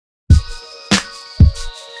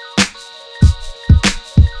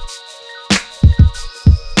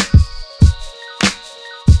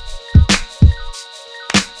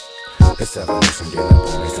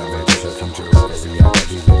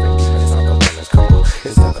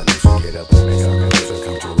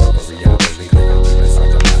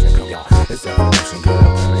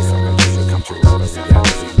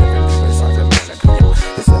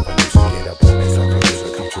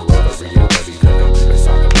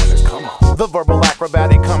The verbal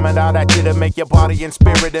acrobatic coming out at you to make your body and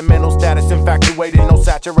spirit and mental status infatuated, no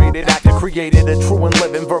saturated actor created a true and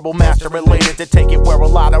living verbal master related to take it where a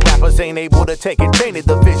lot of rappers ain't able to take it. Tainted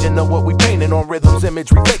the vision of what we painted on rhythms,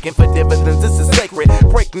 imagery, faking for dividends. This is sacred.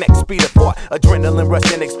 Breakneck speed of thought, adrenaline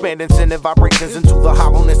rushing, expanding, sending vibrations into the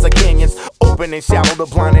hollowness of canyons. Open and shallow, the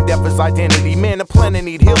blind and deaf is identity. Man, the planet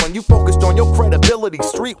need healing. You focused on your credibility,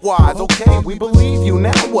 streetwise. Okay, we believe you.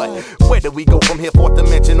 Now what? Where do we go from here? Fourth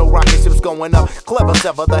dimensional rocket ships going up. Clever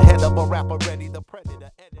sever the head of a rapper ready to press.